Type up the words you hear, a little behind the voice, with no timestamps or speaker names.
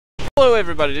Hello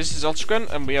everybody, this is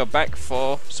Ultragram and we are back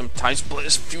for some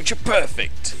TimeSplitters Future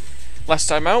Perfect. Last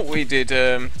time out we did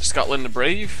Scotland the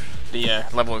Brave, the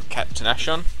level with Captain Ash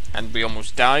on, and we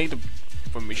almost died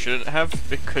when we shouldn't have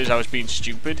because I was being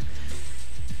stupid.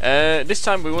 This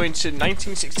time we're going to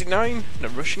 1969, the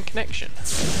Russian Connection.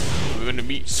 We're going to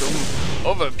meet some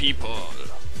other people.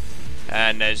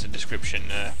 And there's a description.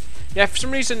 Yeah, for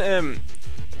some reason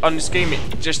on this game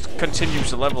it just continues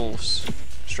the levels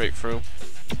straight through.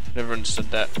 Never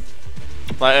understood that.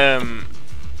 Like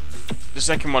the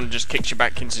second one just kicks you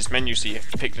back into this menu, so you have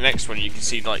to pick the next one. You can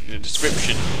see like the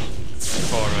description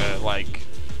for like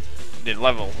the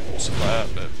level and stuff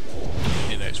like that.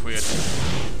 But you know, it's weird.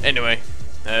 Anyway,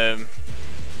 I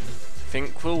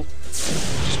think we'll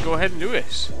just go ahead and do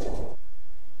this.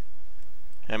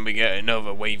 And we get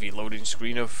another wavy loading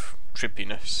screen of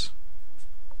trippiness.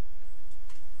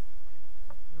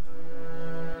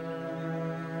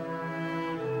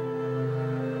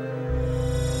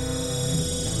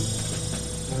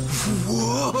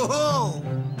 Whoa!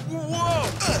 Whoa!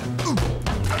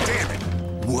 Damn it!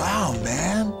 Wow,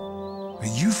 man!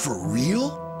 Are you for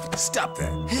real? Stop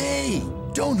that! Hey!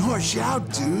 Don't harsh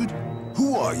out, dude!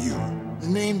 Who are you? The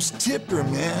name's Tipper,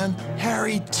 man.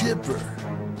 Harry Tipper.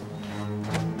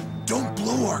 Don't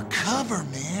blow our cover,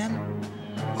 man!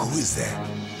 Who is that?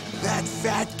 That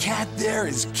fat cat there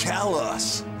is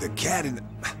Khallos. The cat in...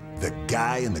 the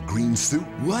guy in the green suit?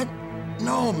 What?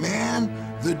 No, man.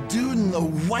 The dude in the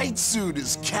white suit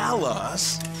is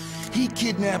Khallos. He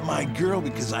kidnapped my girl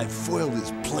because I foiled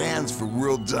his plans for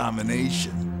world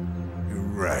domination.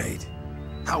 Right.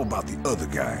 How about the other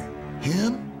guy?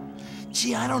 Him?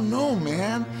 Gee, I don't know,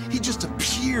 man. He just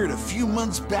appeared a few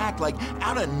months back, like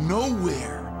out of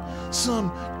nowhere. Some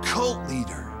cult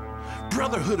leader.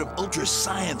 Brotherhood of Ultra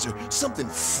Science or something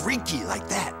freaky like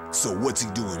that. So what's he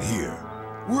doing here?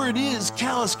 Word is,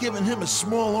 Khallos giving him a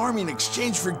small army in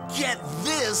exchange for, get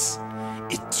this,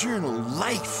 eternal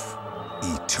life.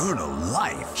 Eternal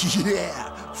life?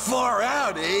 Yeah, far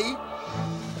out, eh?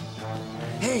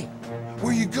 Hey,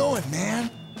 where you going,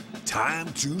 man?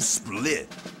 Time to split.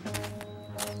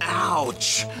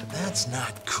 Ouch, that's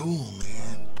not cool,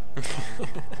 man.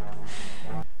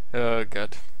 Oh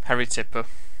god, Harry Tipper,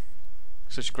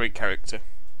 such a great character.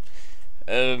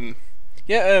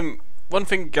 One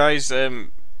thing, guys,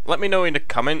 let me know in the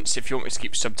comments if you want me to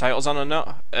keep subtitles on or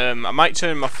not. I might turn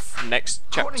them off next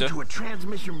chapter. According to a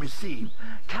transmission received,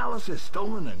 Khallos has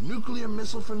stolen a nuclear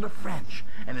missile from the French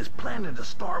and is planning to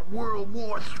start World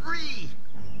War III.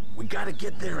 We gotta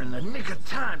get there in the nick of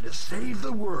time to save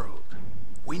the world.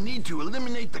 We need to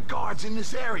eliminate the guards in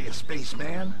this area,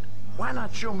 spaceman. Why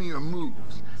not show me your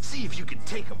moves? See if you can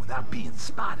take them without being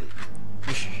spotted.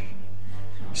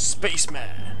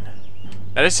 Spaceman.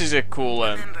 Now this is a cool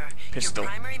Remember, pistol.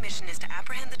 Your primary mission is to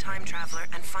apprehend the time traveler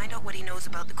and find out what he knows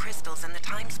about the crystals and the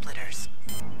TimeSplitters.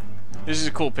 This is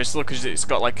a cool pistol because it's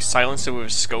got like a silencer with a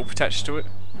scope attached to it.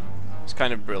 It's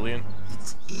kind of brilliant.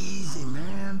 It's easy,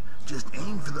 man. Just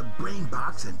aim for the brain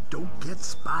box and don't get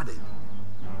spotted.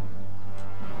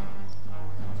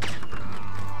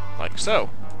 Like so.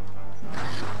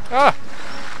 Ah!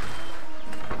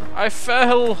 I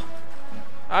fell!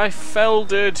 I fell,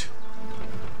 dude.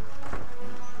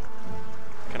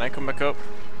 Can I come back up?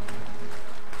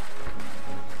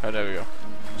 Oh, there we go.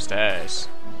 Stairs.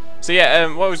 So yeah,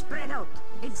 what was... Spread out.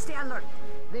 It's stay alert.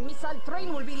 The missile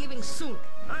train will be leaving soon.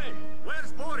 Hey,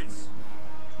 where's Boris?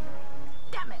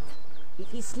 Damn it. If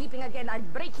he's sleeping again, I'll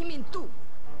break him in two.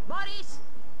 Boris!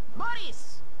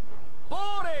 Boris!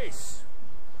 Boris!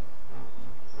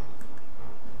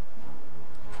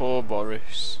 Poor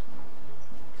Boris.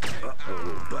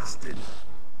 Uh-oh, busted.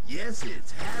 Yes,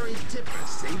 it's Harry Tipper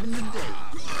saving the day.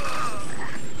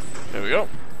 There we go.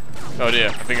 Oh dear,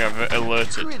 I think I've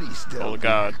alerted Pretty stealthy. all the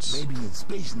guards. Maybe in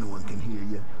space no one can hear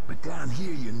you, but down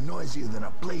here you're noisier than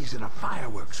a blaze in a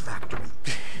fireworks factory.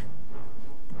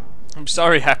 I'm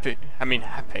sorry, Happy.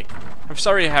 I'm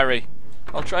sorry, Harry.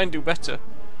 I'll try and do better.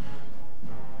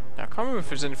 Now, I can't remember if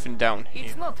there's anything down here.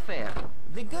 It's not fair.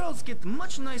 The girls get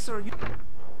much nicer.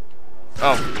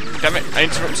 Oh, damn it, I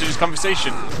interrupted his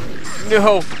conversation.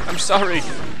 No, I'm sorry.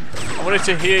 I wanted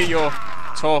to hear your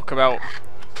talk about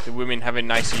the women having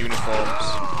nicer uniforms.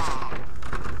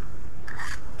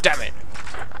 Damn it.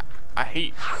 I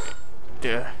hate...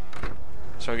 Duh.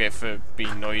 So I get for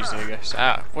being noisy, I guess.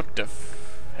 Ah, what the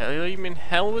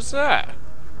hell was that?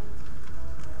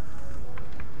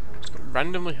 I just got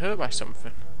randomly hurt by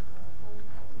something.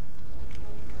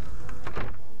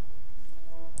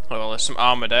 Well, there's some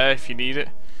armor there if you need it.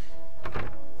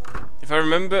 If I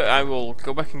remember, I will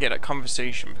go back and get that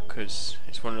conversation because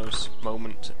it's one of those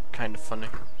moments that are kind of funny.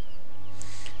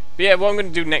 But But yeah, what I'm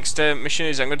going to do next mission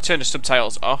is I'm going to turn the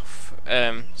subtitles off.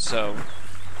 So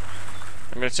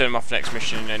I'm going to turn them off next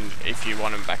mission, and if you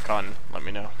want them back on, let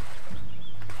me know.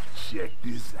 Check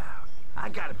this out. I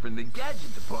got it from the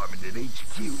gadget department at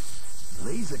HQ.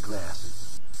 Laser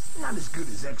glasses. Not as good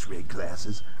as X-ray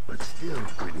glasses, but still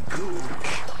pretty cool.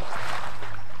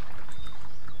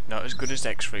 Not as good as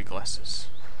X-ray glasses.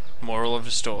 Moral of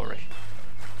the story.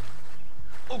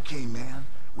 Okay, man.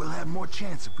 We'll have more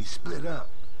chance if we split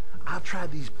up. I'll try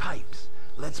these pipes.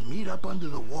 Let's meet up under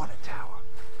the water tower.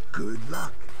 Good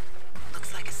luck.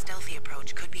 Looks like a stealthy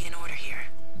approach could be in order here.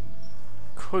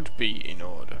 Could be in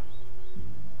order.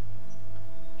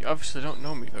 You obviously don't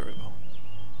know me very well.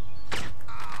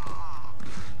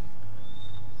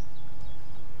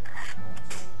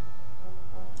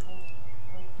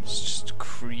 Let's just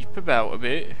creep about a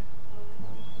bit.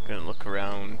 Gonna look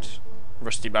around.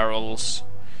 Rusty barrels.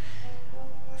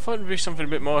 I thought there'd be something a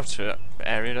bit more to that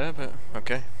area there, but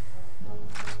okay.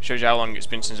 Shows you how long it's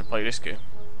been since I played this game.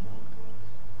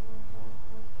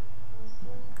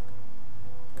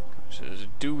 So there's a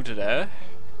dude there.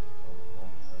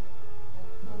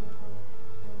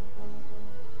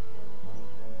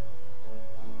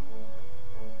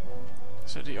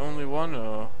 Is that the only one,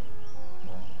 or?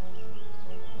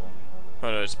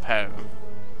 Oh no, it's a pair of them.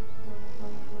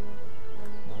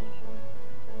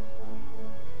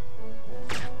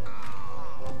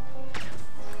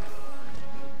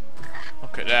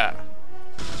 Look at that.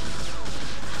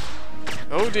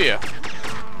 Oh dear.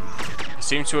 I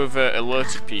seem to have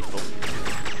alerted people.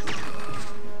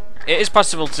 It is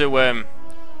possible to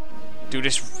do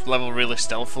this level really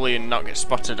stealthily and not get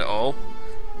spotted at all.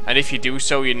 And if you do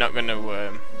so, you're not going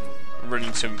to run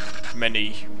into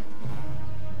many...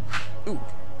 Ooh.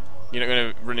 You're not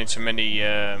going to run into many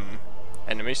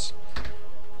enemies.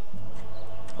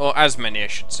 Or as many, I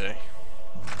should say.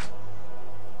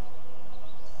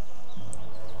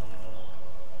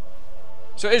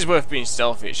 So it is worth being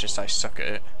stealthy, it's just I suck at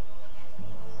it.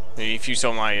 If you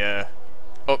saw my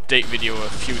update video a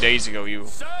few days ago, you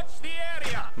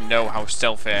know how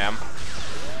stealthy I am.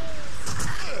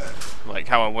 Like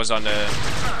how I was on a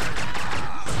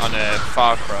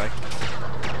Far Cry.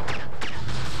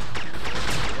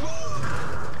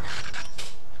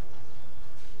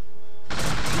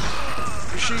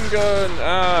 Machine gun!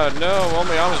 Ah, no, all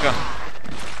my armor's gone.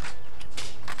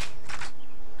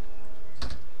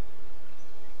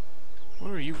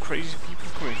 Where are you crazy people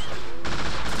coming from?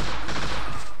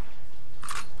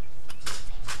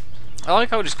 I like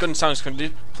how this gun sounds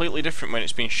completely different when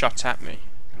it's being shot at me.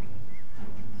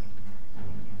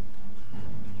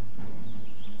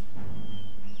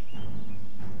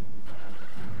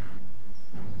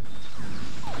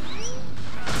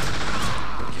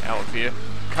 Get out of here.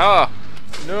 Car!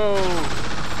 No!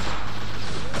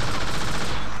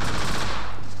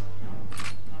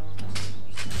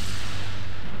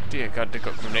 Dear God, they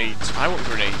got grenades. I want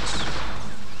grenades.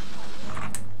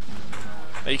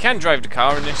 Now, you can drive the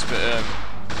car in this, but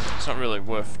it's not really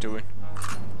worth doing.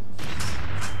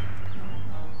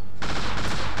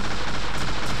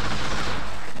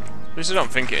 At least I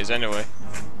don't think it is anyway.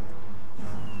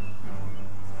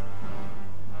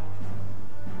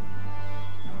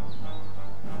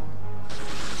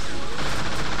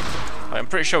 I'm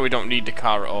pretty sure we don't need the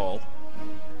car at all.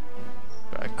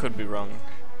 But I could be wrong.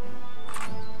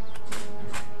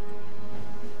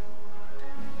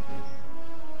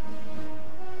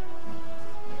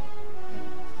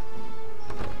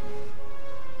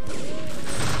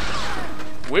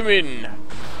 Women!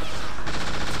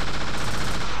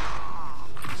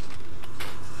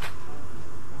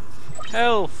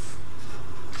 Health!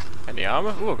 Any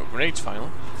armor? Ooh, I've got grenades finally.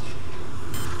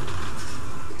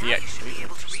 Now you should be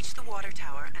able to reach the water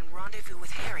tower and rendezvous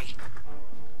with Harry.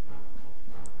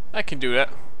 I can do that.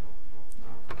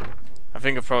 I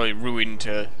think I've probably ruined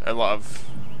a lot of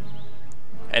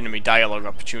enemy dialogue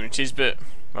opportunities, but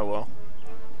oh well.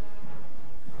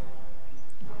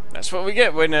 That's what we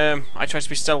get when I try to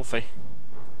be stealthy.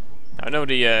 I know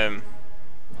the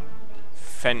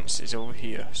fence is over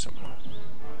here somewhere.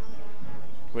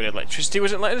 Where the electricity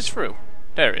wasn't letting us through.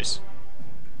 There it is.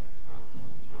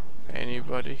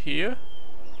 Anybody here?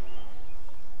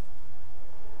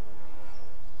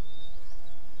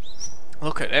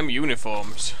 Look at them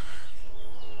uniforms.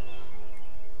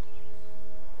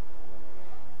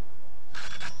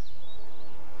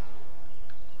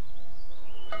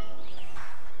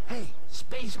 Hey,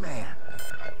 spaceman.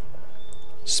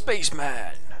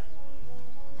 Spaceman.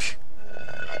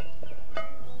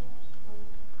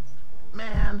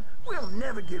 Man, we'll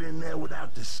never get in there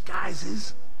without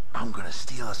disguises. I'm gonna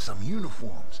steal us some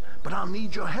uniforms, but I'll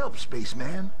need your help,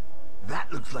 spaceman.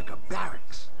 That looks like a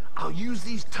barracks. I'll use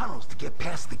these tunnels to get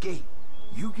past the gate.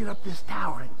 You get up this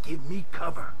tower and give me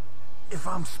cover. If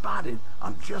I'm spotted,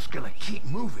 I'm just gonna keep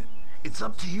moving. It's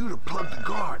up to you to plug the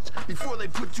guards before they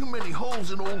put too many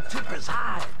holes in old Tipper's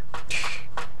hide.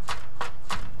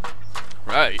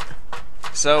 Right.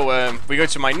 So, we go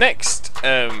to my next,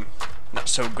 not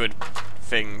so good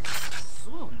thing.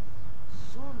 Soon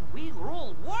we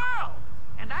rule world.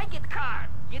 And I get car.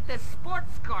 Get the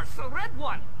sports car, so red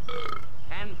one.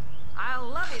 And I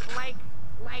love it like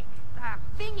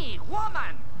thingy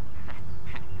woman.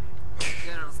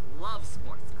 Girls love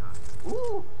sports cars.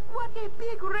 Ooh, what a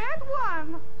big red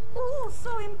one! Ooh,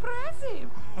 so impressive!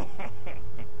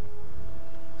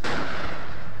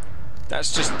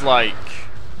 That's just like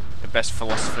the best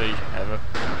philosophy ever.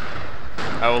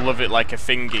 I will love it like a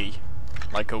thingy,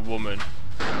 like a woman.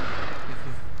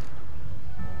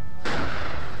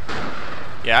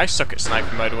 Yeah, I suck at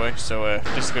sniping, by the way, so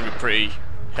this is going to be pretty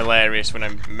hilarious when I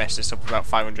mess this up about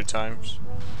 500 times.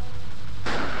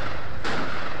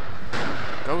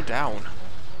 Go down.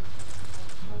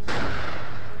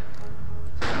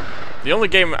 The only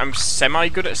game I'm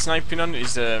semi-good at sniping on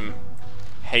is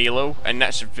Halo, and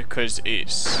that's just because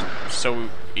it's so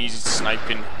easy to snipe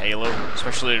in Halo,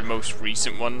 especially the most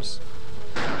recent ones.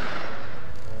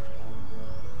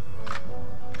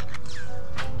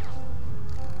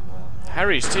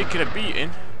 Harry's taking a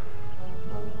beating.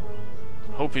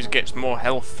 Hope he gets more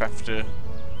health after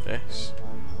this.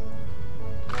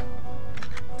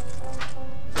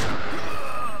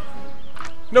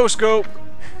 No scope!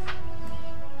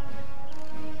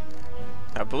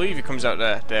 I believe he comes out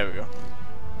there. There we go.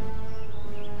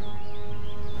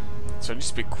 So I need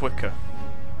to be quicker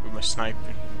with my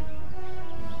sniping.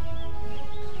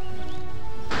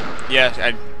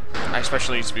 Yeah, I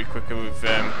especially need to be quicker with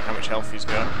how much health he's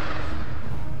got.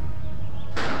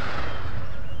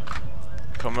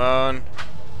 Come on.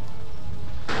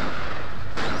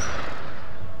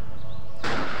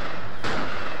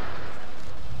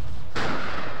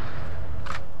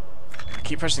 I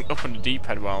keep pressing up on the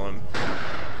D-pad while I'm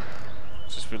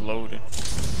just reloading.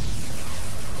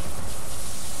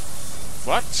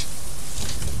 What?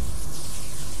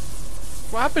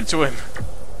 What happened to him?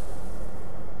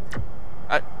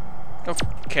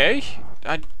 Okay.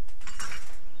 I'm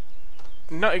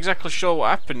not exactly sure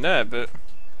what happened there, but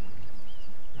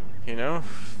you know,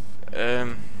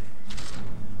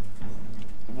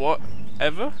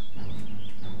 whatever.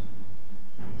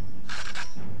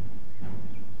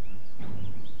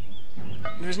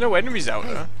 There's no enemies out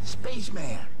there.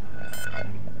 Spaceman.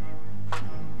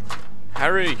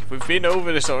 Harry, we've been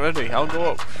over this already. I'll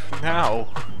go up now.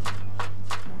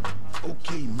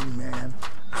 Okay, new man.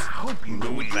 I hope you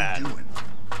know what you're doing.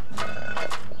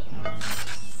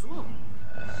 Soon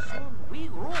we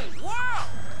rule world.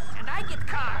 And I get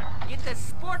car. Get the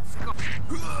sports car.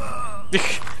 Look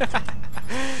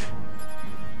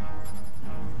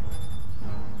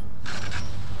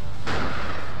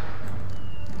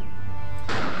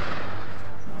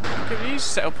at these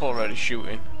set up already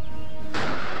shooting.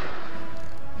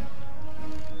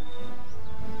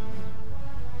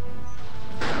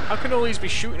 How can all these be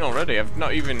shooting already? I've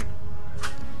not even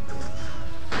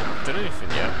done anything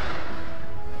yet.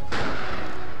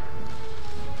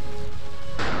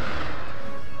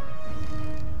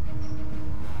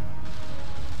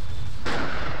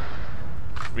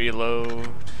 Reload.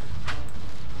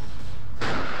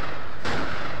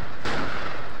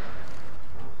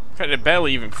 In fact, they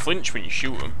barely even flinch when you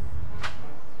shoot them.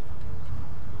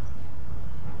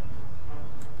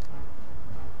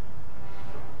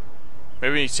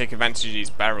 Maybe we need to take advantage of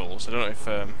these barrels. I don't know if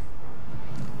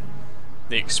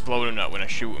they explode or not when I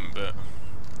shoot them, but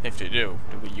if they do,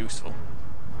 they'll be useful.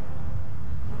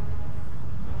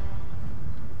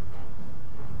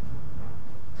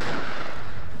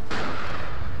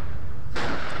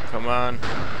 Come on.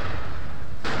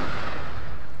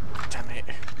 Damn it.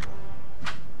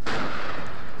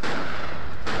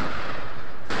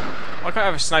 Why can't I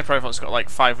have a sniper rifle that's got like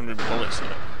 500 bullets in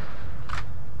it?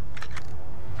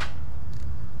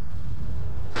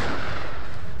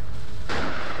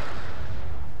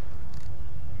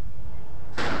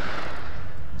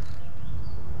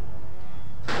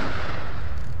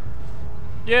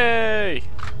 Yay!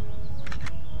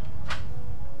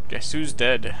 Guess who's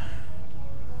dead?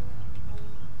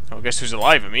 Oh, guess who's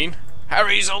alive, I mean?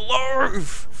 Harry's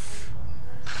alive!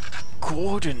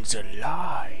 Gordon's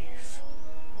alive!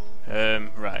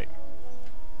 Right.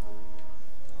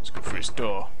 Let's go for his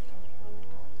door.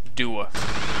 Doer.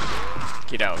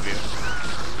 Get out of here.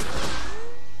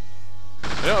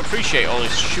 I don't appreciate all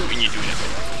this shooting you're doing at me.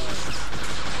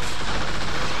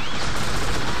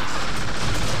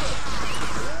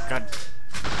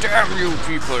 Damn you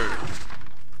people!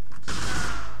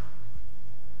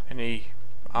 Any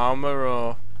armor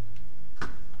or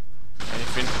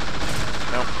anything?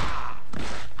 No.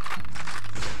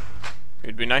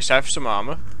 It'd be nice to have some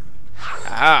armor.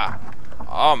 Ah!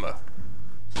 Armor.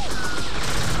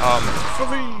 Armor for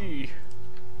thee!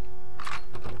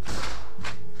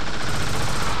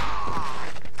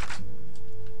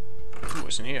 Ooh,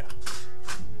 what's in here?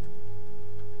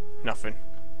 Nothing.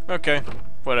 Okay,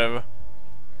 whatever.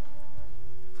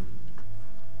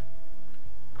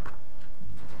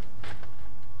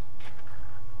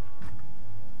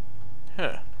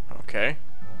 Huh, okay.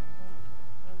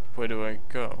 Where do I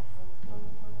go?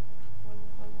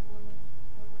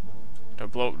 Do I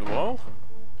blow up the wall?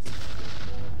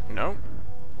 No.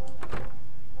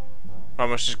 I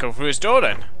must just go through this door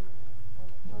then.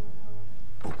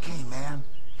 Okay, man.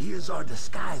 Here's our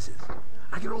disguises.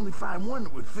 I could only find one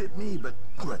that would fit me, but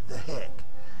what the heck?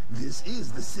 This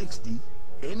is the 60s.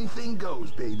 Anything goes,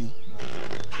 baby.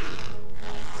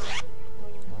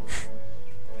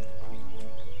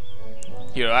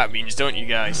 You know what that means, don't you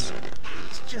guys?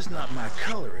 It's just not my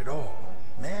color at all.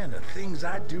 Man, the things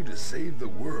I do to save the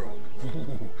world.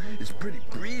 It's pretty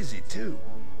breezy, too.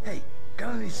 Hey,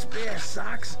 got any spare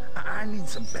socks? I need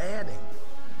some padding.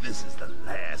 This is the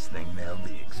last thing they'll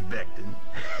be expecting.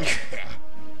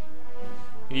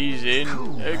 He's in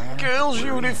Cool, a man. girl's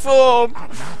We're in. uniform.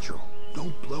 Act natural.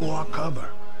 Don't blow our cover.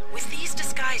 With these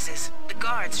disguises, the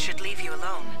guards should leave you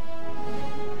alone.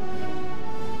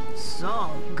 So,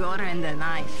 Goran and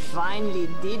I finally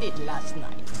did it last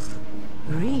night.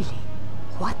 Really?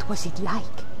 What was it like?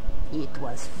 It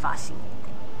was fascinating.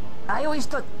 I always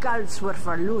thought cults were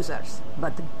for losers,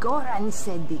 but Goran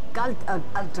said the cult of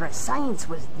ultra science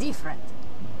was different.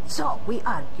 So we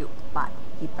argued, but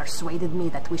he persuaded me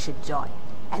that we should join.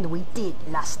 And we did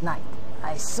last night.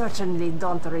 I certainly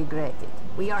don't regret it.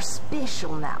 We are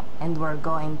special now, and we're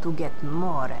going to get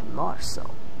more and more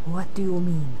so. What do you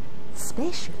mean,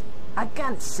 special? I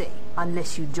can't say,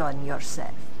 unless you join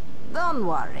yourself. Don't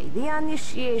worry, the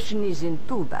initiation isn't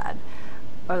too bad.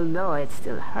 Although it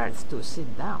still hurts to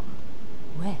sit down.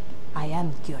 Well, I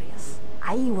am curious.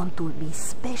 I want to be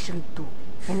special too,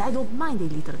 and I don't mind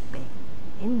a little pain.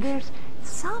 And there's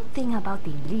something about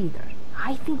the leader.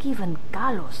 I think even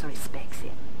Khallos respects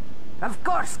him. Of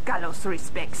course Khallos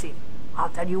respects him. I'll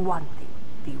tell you one thing.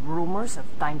 The rumors of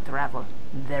time travel,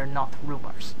 they're not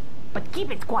rumors. But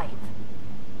keep it quiet.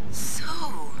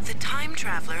 So, the time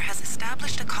traveler has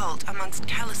established a cult amongst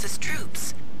Khallos'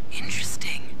 troops.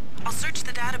 Interesting. I'll search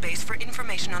the database for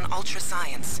information on ultra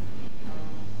science.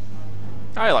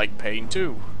 I like pain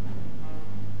too.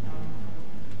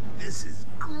 This is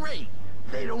great.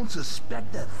 They don't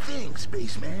suspect a thing,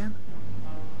 spaceman.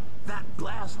 That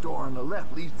blast door on the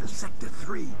left leads to Sector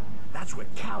 3. That's where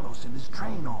Khallos and his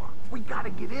train are. We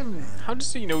gotta get in there. How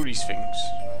does he know these things?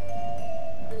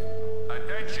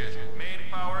 Attention, main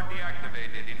power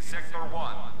deactivated in Sector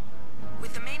 1.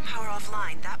 With the main power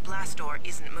offline, that blast door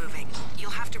isn't moving.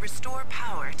 You'll have to restore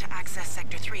power to access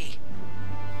Sector 3.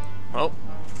 Well,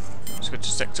 let's go to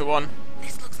Sector 1.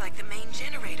 This looks like the main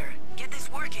generator. Get this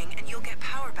working and you'll get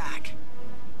power back.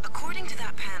 According to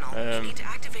that panel, you need to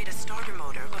activate a starter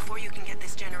motor before you can get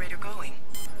this generator going.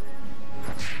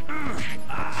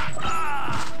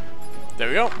 There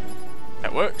we go.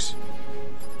 That works.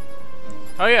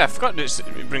 Oh yeah, I forgot this.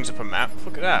 It brings up a map.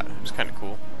 Look at that. It's kind of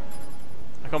cool.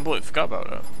 I completely forgot about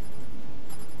that.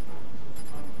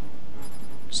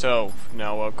 So,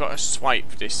 now I've got to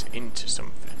swipe this into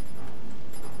something.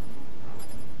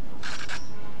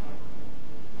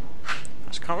 I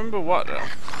just can't remember what though.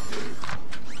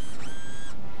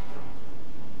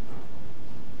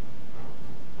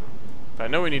 But I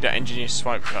know we need an engineer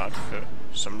swipe card for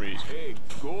some reason. Hey,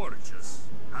 gorgeous.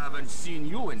 Haven't seen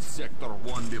you in Sector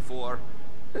 1 before.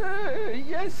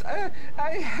 Yes,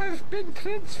 I have been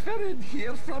transferred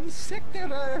here from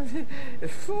Sector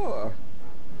 4.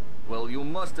 Well, you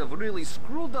must have really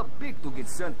screwed up big to get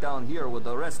sent down here with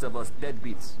the rest of us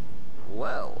deadbeats.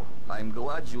 Well, I'm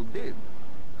glad you did.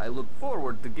 I look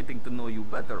forward to getting to know you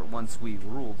better once we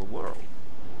rule the world.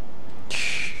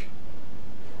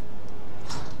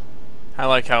 I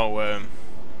like how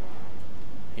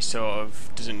he sort of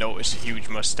doesn't notice a huge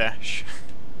mustache.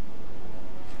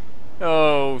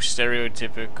 Oh,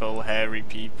 stereotypical hairy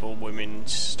people, women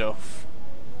stuff.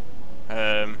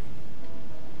 Well,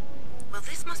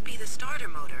 this must be the starter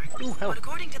motor. Ooh, hell. But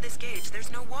according to this gauge,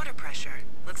 there's no water pressure.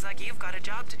 Looks like you've got a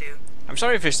job to do. I'm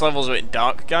sorry if this level's a bit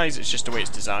dark, guys. It's just the way it's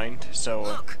designed. So.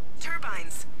 Look,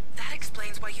 turbines. That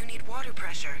explains why you need water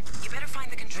pressure. You better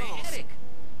find the controls.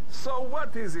 So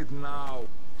what is it now?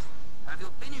 Have you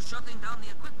finished shutting down the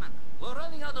equipment? We're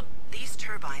running out of... These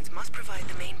turbines must provide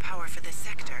the main power for this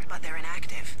sector, but they're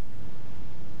inactive.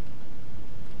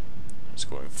 Let's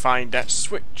go and find that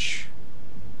switch.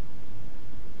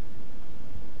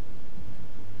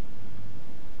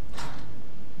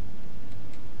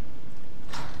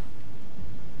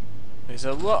 There's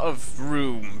a lot of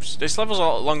rooms. This level's a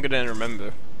lot longer than I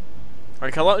remember.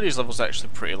 Like, a lot of these levels are actually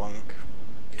pretty long.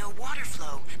 No water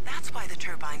flow. That's why the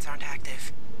turbines aren't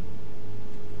active.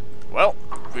 Well,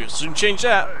 we'll soon change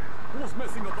that. Who's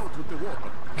messing about with the water?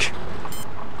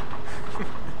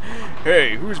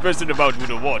 Hey, who's messing about with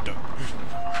the water?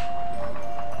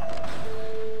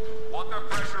 Water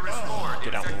pressure restored Get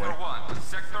in out of the Sector way. 1.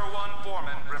 Sector 1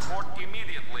 foreman, report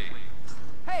immediately.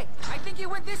 Hey, I think he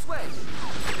went this way.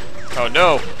 Oh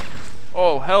no!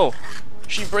 Oh hell!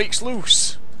 She breaks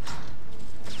loose!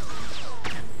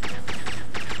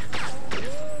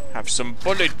 Have some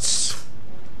bullets!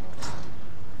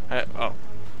 Oh.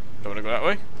 Don't wanna go that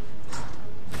way?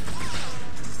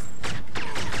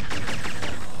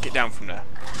 Get down from there.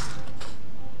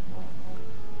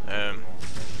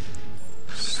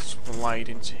 Slide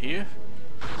into here.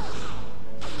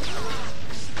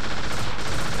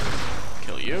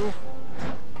 Kill you.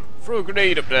 Throw a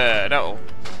grenade up there, that'll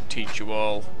teach you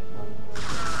all.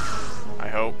 I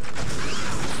hope.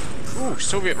 Ooh,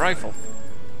 Soviet rifle.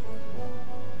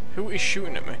 Who is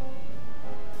shooting at me?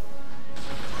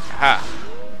 Aha!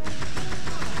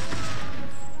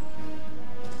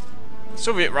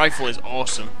 Soviet rifle is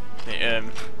awesome. It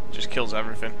just kills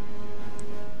everything.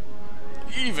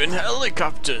 Even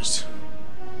helicopters!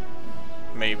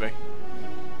 Maybe.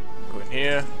 Go in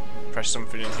here, press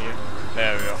something in here.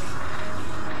 There we go.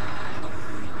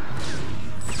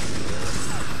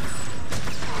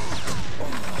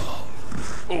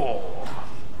 Oh.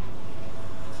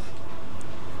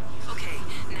 Okay,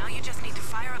 now you just need to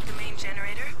fire up the main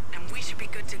generator, and we should be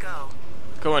good to go.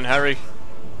 Come on, Harry.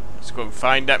 Let's go and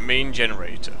find that main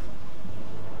generator.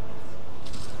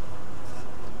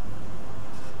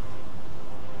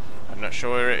 I'm not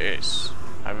sure where it is.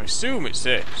 I assume it's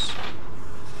this.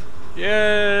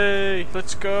 Yay!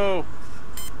 Let's go!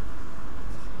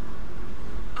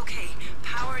 Okay,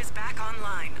 power is back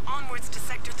online. Onwards to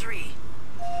Sector 3.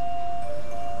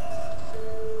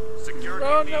 Security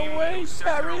Run team away, to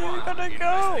Sector Harry, we 1. gotta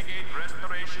go. Investigate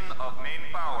restoration of main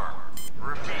power.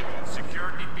 Repeat,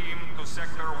 security team to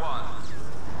Sector 1.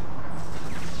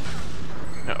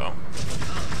 Uh-oh.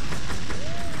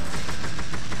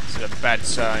 This is a bad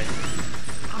sign.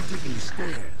 I'm taking the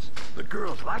stairs. The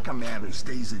girls like a man who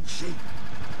stays in shape.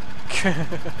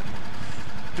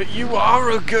 But you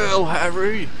are a girl,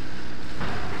 Harry!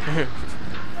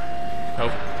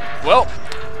 Oh. Well,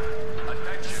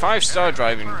 5-star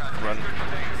driving run.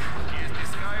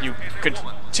 You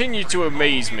continue to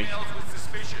amaze me.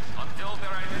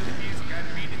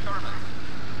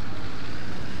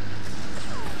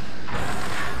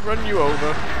 Run you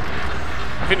over.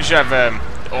 I think you should have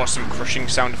awesome crushing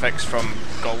sound effects from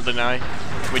GoldenEye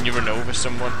when you run over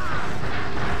someone.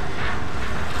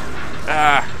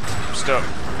 Ah, I'm stuck.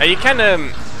 Now you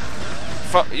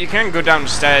can go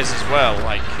downstairs as well,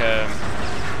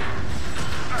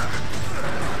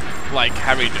 like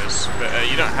Harry does, but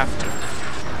you don't have to.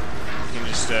 You can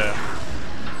just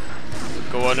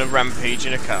go on a rampage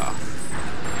in a car.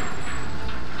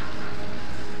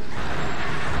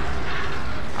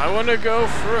 I want to go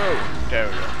through. There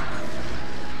we go.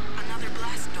 Another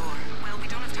blast door. Well, we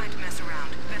don't have time to mess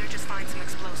around. Better just find some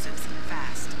explosives.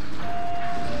 Fast.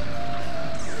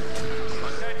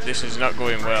 This is not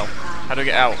going well. How do I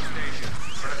get out?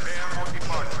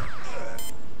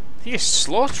 He is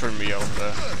slaughtering me over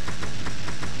there.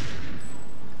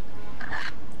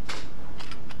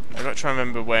 I've got to try and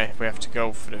remember where we have to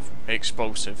go for the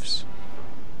explosives.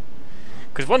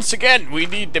 Because once again, we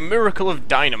need the miracle of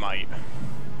dynamite.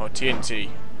 Or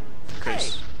TNT. Hey,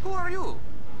 who are you?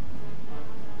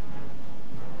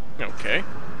 Okay.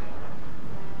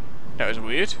 That was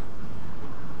weird.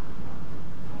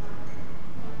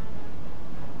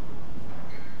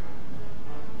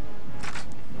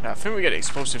 Now, I think we get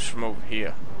explosives from over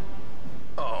here.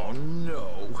 Oh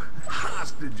no.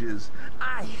 Hostages.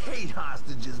 I hate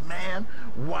hostages, man.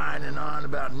 Whining on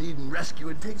about needing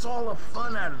rescuing takes all the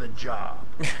fun out of the job.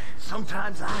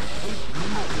 Sometimes I hate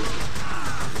being at work.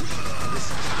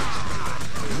 Listen,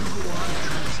 you go on and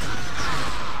try to stop the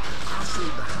train. I'll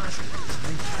save the hostages and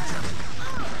then catch up.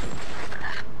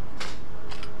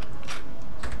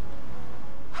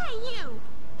 Hey, you!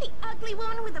 The ugly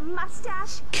woman with a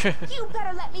mustache! You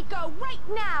better let me go right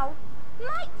now!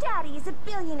 My daddy is a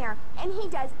billionaire, and he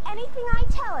does anything I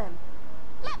tell him.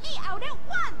 Let me out at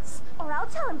once, or I'll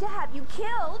tell him to have you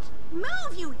killed.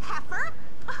 Move, you heifer!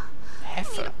 I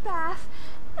need a bath,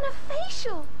 and a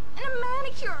facial, and a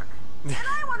manicure, and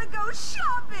I want to go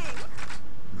shopping!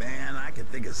 Man, I can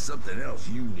think of something else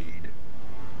you need.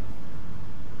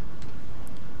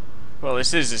 Well,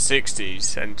 this is the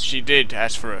 60s, and she did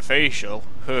ask for a facial.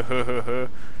 Yeah,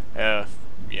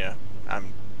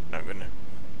 I'm not gonna...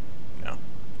 No.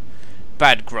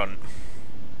 Bad grunt.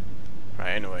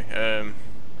 Right, anyway,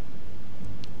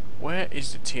 where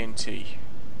is the TNT?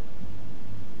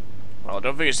 Well, I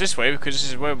don't think it's this way, because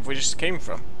this is where we just came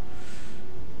from.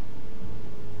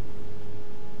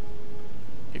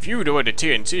 If you know where the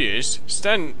TNT is,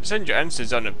 send your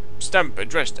answers on a stamp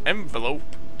addressed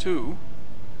envelope to...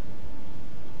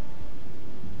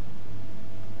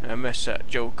 I messed that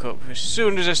joke up as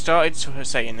soon as I started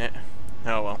saying it.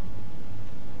 Oh well.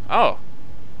 Oh.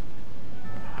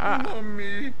 Ah.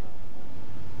 Mommy.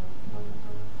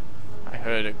 I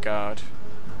heard a guard.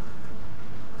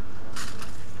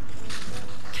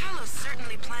 Khallos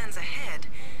certainly plans ahead.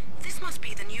 This must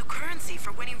be the new currency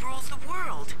for when he rules the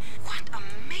world. What a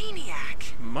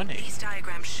maniac! Money. These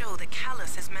diagrams show that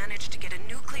Khallos has managed to get a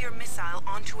nuclear missile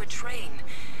onto a train.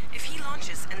 If he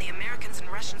launches and the Americans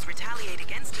and Russians retaliate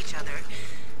against each other,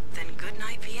 then good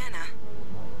night, Vienna.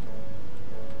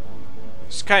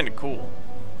 It's kind of cool.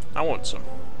 I want some.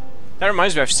 That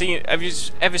reminds me, have you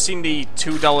ever seen the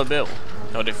 $2 bill?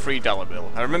 Or the $3 bill?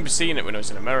 I remember seeing it when I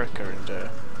was in America, and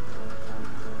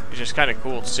it's just kind of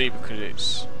cool to see because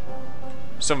it's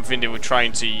something they were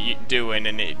trying to do and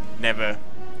then it never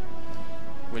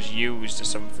was used or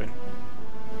something.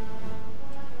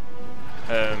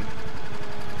 I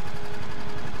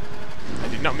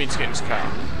did not mean to get in this car.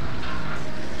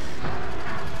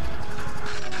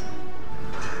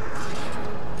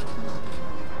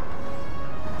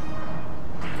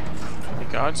 Any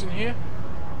guards in here?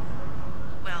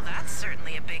 Well, that's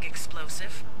certainly a big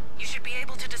explosive. You should be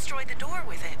able to destroy the door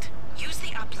with it. Use the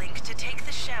uplink to take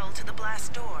the shell to the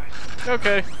blast door.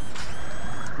 Okay.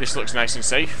 This looks nice and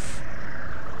safe.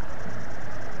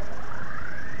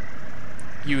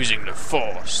 Using the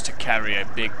force to carry a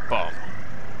big bomb.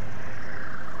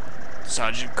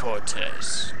 Sergeant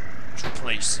Cortez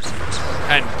places it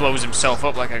and blows himself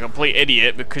up like a complete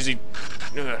idiot because he...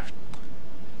 Ugh.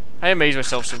 I amaze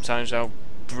myself sometimes how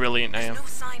brilliant I am. No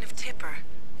sign of Tipper.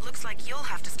 Looks like you'll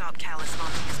have to stop Khallos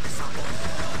launching his missile.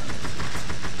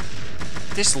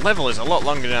 This level is a lot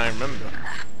longer than I remember.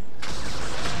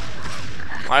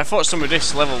 I thought some of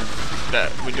this level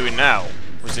that we're doing now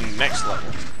was in the next level.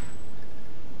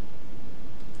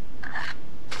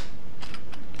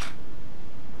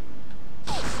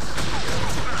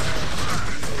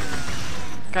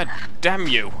 God damn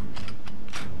you!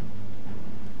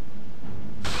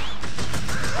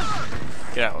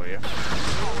 Get out of here.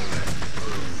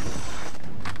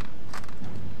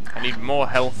 I need more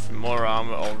health and more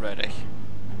armor already.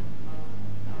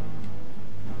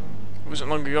 It wasn't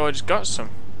long ago I just got some.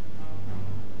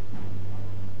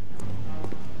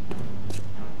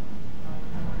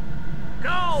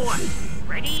 Go!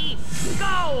 Ready?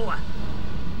 Go!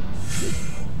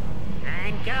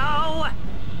 And go!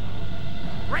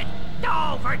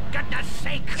 Oh, for goodness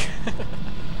sake!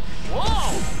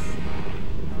 Whoa!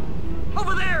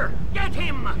 Over there! Get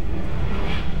him!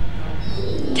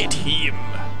 Get him!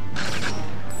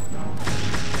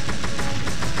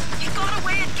 He got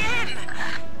away again!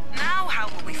 Now how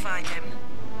will we find him?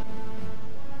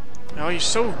 Oh, you're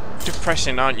so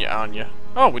depressing, aren't you?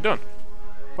 Oh, we're done.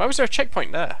 Why was there a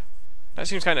checkpoint there? That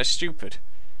seems kind of stupid.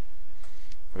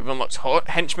 We've unlocked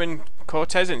Henchman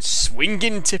Cortez and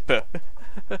Swinging Tipper.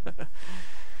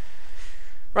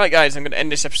 Right guys, I'm going to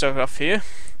end this episode off here.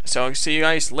 So I'll see you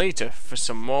guys later for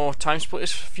some more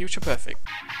TimeSplitters Future Perfect.